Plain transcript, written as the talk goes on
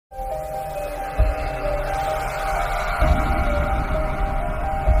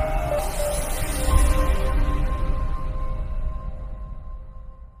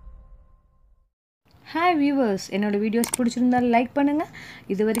viewers, என்னோட videos பிடிச்சிருந்தா like பண்ணுங்க.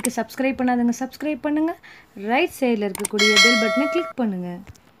 இதுவரைக்கும் சப்ஸ்கிரைப் பண்ணாதவங்க சப்ஸ்கிரைப் பண்ணுங்க. ரைட் சைடில் இருக்கக்கூடிய பெல் பட்டனை கிளிக் பண்ணுங்க.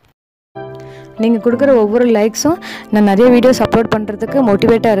 நீங்கள் கொடுக்குற ஒவ்வொரு லைக்ஸும் நான் நிறைய வீடியோஸ் அப்லோட் பண்ணுறதுக்கு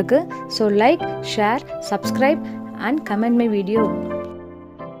மோட்டிவேட்டாக இருக்குது. So like, share, subscribe and comment my video.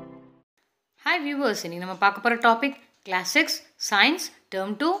 Hi viewers, இன்றைக்கி நம்ம பார்க்க போகிற topic Class 6 Science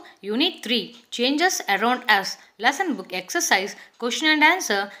Term 2 Unit 3 Changes Around Us Lesson Book Exercise Question and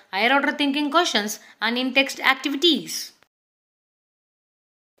Answer Higher Order Thinking Questions and In-Text Activities.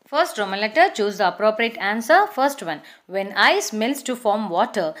 First Roman letter, choose the appropriate answer. First one, when ice melts to form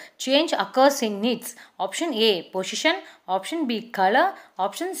water, change occurs in its option A position, option B color,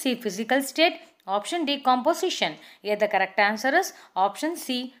 option C physical state, option D composition. Here the correct answer is option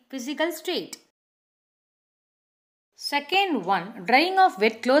C physical state. Second one, drying of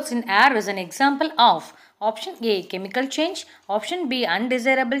wet clothes in air is an example of option A chemical change, option B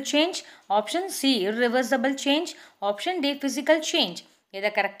undesirable change, option C irreversible change, option D physical change. Here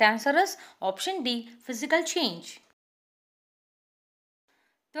the correct answer is option D physical change.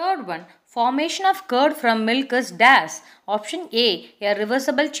 Third one, formation of curd from milk is dash. Option A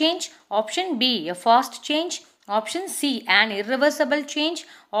reversible change, option B a fast change, option C an irreversible change,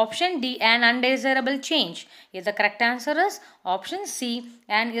 option D an undesirable change. Here the correct answer is option C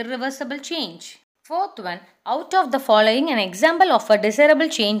an irreversible change. Fourth one, out of the following an example of a desirable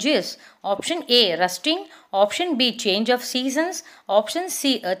change is option A rusting, option B change of seasons, option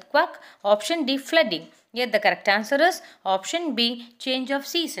C earthquake, option D flooding. Here the correct answer is option B change of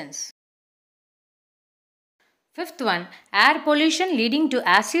seasons. Fifth one, air pollution leading to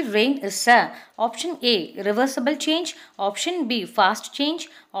acid rain is option A reversible change, option B fast change,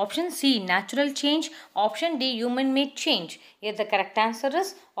 option C natural change, option D human made change. Here the correct answer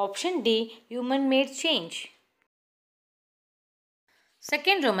is option D human made change.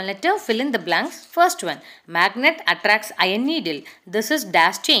 Second Roman letter, fill in the blanks. First one, magnet attracts iron needle. This is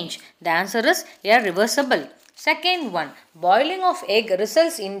dash change. The answer is reversible. Second one, boiling of egg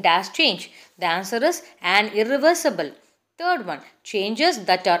results in dash change. The answer is an irreversible. Third one, changes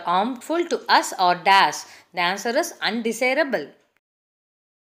that are harmful to us or dash. The answer is undesirable.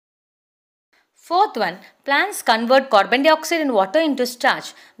 Fourth one, plants convert carbon dioxide and water into starch.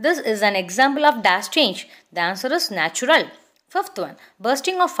 This is an example of dash change. The answer is natural. Fifth one,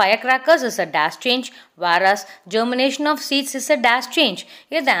 bursting of firecrackers is a dash change, whereas germination of seeds is a dash change.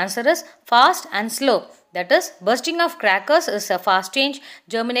 Here the answer is fast and slow. That is, bursting of crackers is a fast change,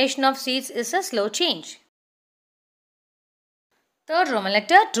 germination of seeds is a slow change. Third Roman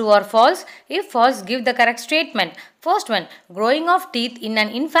letter, true or false? If false, give the correct statement. First one, growing of teeth in an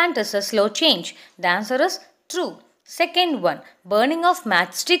infant is a slow change. The answer is true. Second one, burning of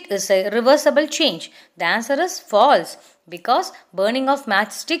matchstick is a reversible change. The answer is false, because burning of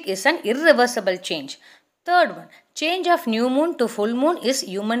matchstick is an irreversible change. Third one, change of new moon to full moon is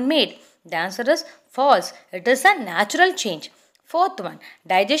human made. The answer is false. It is a natural change. Fourth one,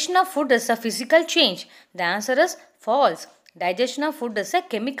 digestion of food is a physical change. The answer is false. Digestion of food is a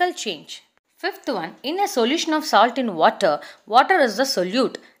chemical change. Fifth one, in a solution of salt in water, water is the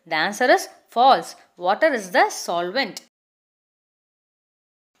solute. The answer is false. Water is the solvent.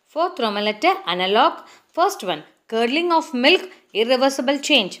 Fourth Roman letter, analog. First one, curdling of milk, irreversible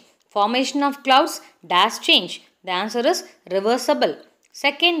change. Formation of clouds, dash change. The answer is reversible.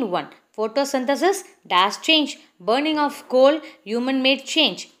 Second one, photosynthesis, dash change. Burning of coal, human made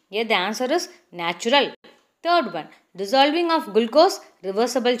change. Here the answer is natural. Third one, dissolving of glucose,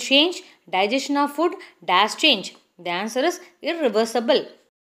 reversible change. Digestion of food, dash change. The answer is irreversible.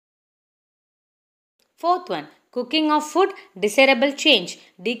 Fourth one, cooking of food, desirable change.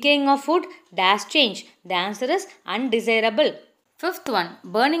 Decaying of food, dash change. The answer is undesirable. Fifth one,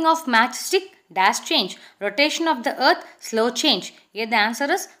 burning of matchstick, dash change. Rotation of the earth, slow change. Here the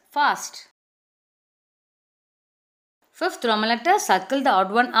answer is fast. Fifth Roman letter, circle the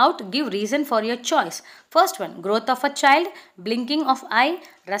odd one out, give reason for your choice. First one, growth of a child, blinking of eye,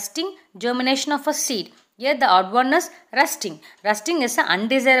 rusting, germination of a seed. Here the odd one is rusting. Rusting is an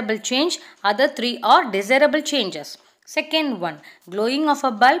undesirable change. Other three are desirable changes. Second one, glowing of a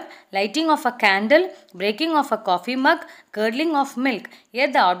bulb, lighting of a candle, breaking of a coffee mug, curdling of milk.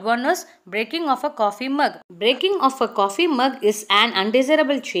 Here the odd one is breaking of a coffee mug. Breaking of a coffee mug is an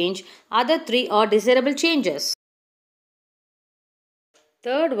undesirable change. Other three are desirable changes.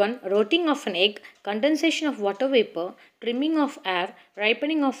 Third one, rotting of an egg, condensation of water vapor, trimming of air,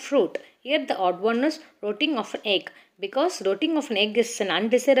 ripening of fruit. Here the odd one is rotting of an egg, because rotting of an egg is an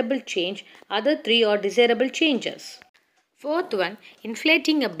undesirable change. Other three are desirable changes. Fourth one,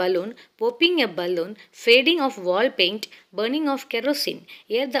 inflating a balloon, popping a balloon, fading of wall paint, burning of kerosene.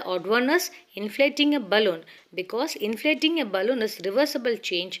 Here the odd one is inflating a balloon because inflating a balloon is reversible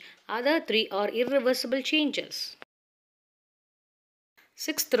change. Other three are irreversible changes.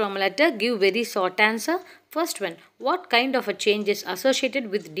 Sixth Roman letter, give very short answer. First one, what kind of a change is associated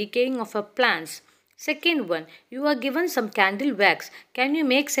with decaying of a plants? Second one, you are given some candle wax. Can you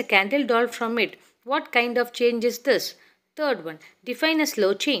make a candle doll from it? What kind of change is this? Third one, define a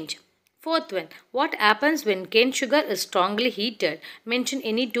slow change. Fourth one, what happens when cane sugar is strongly heated? Mention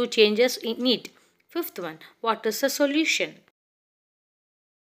any two changes in it. Fifth one, what is the solution?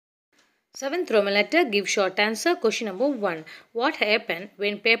 Seventh Roman letter, give short answer. Question number 1. What happened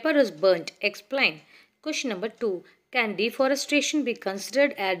when paper is burnt? Explain. Question number 2. Can deforestation be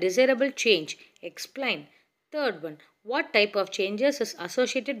considered a desirable change? Explain. Third one. What type of changes is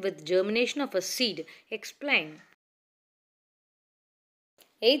associated with germination of a seed? Explain.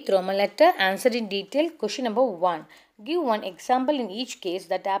 Eighth Roman letter, answer in detail. Question number 1. Give one example in each case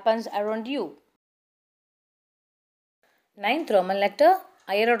that happens around you. Ninth Roman letter,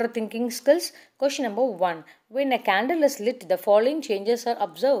 higher order thinking skills. Question number 1. When a candle is lit, the following changes are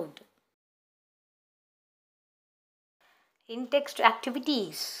observed. Intext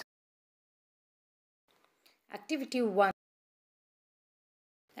activities. Activity 1,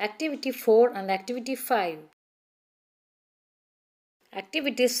 Activity 4 and Activity 5.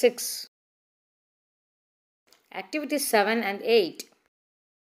 Activity 6, Activity 7 and 8.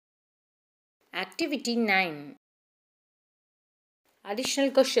 Activity 9.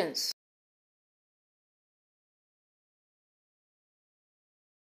 Additional questions.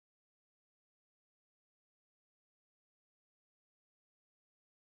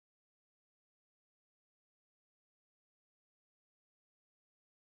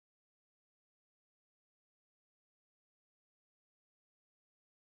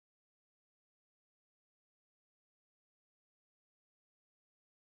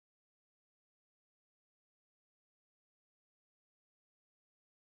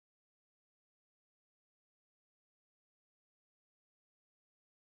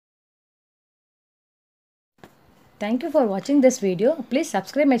 Thank you for watching this video. Please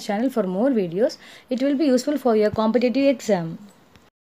subscribe my channel for more videos. It will be useful for your competitive exam.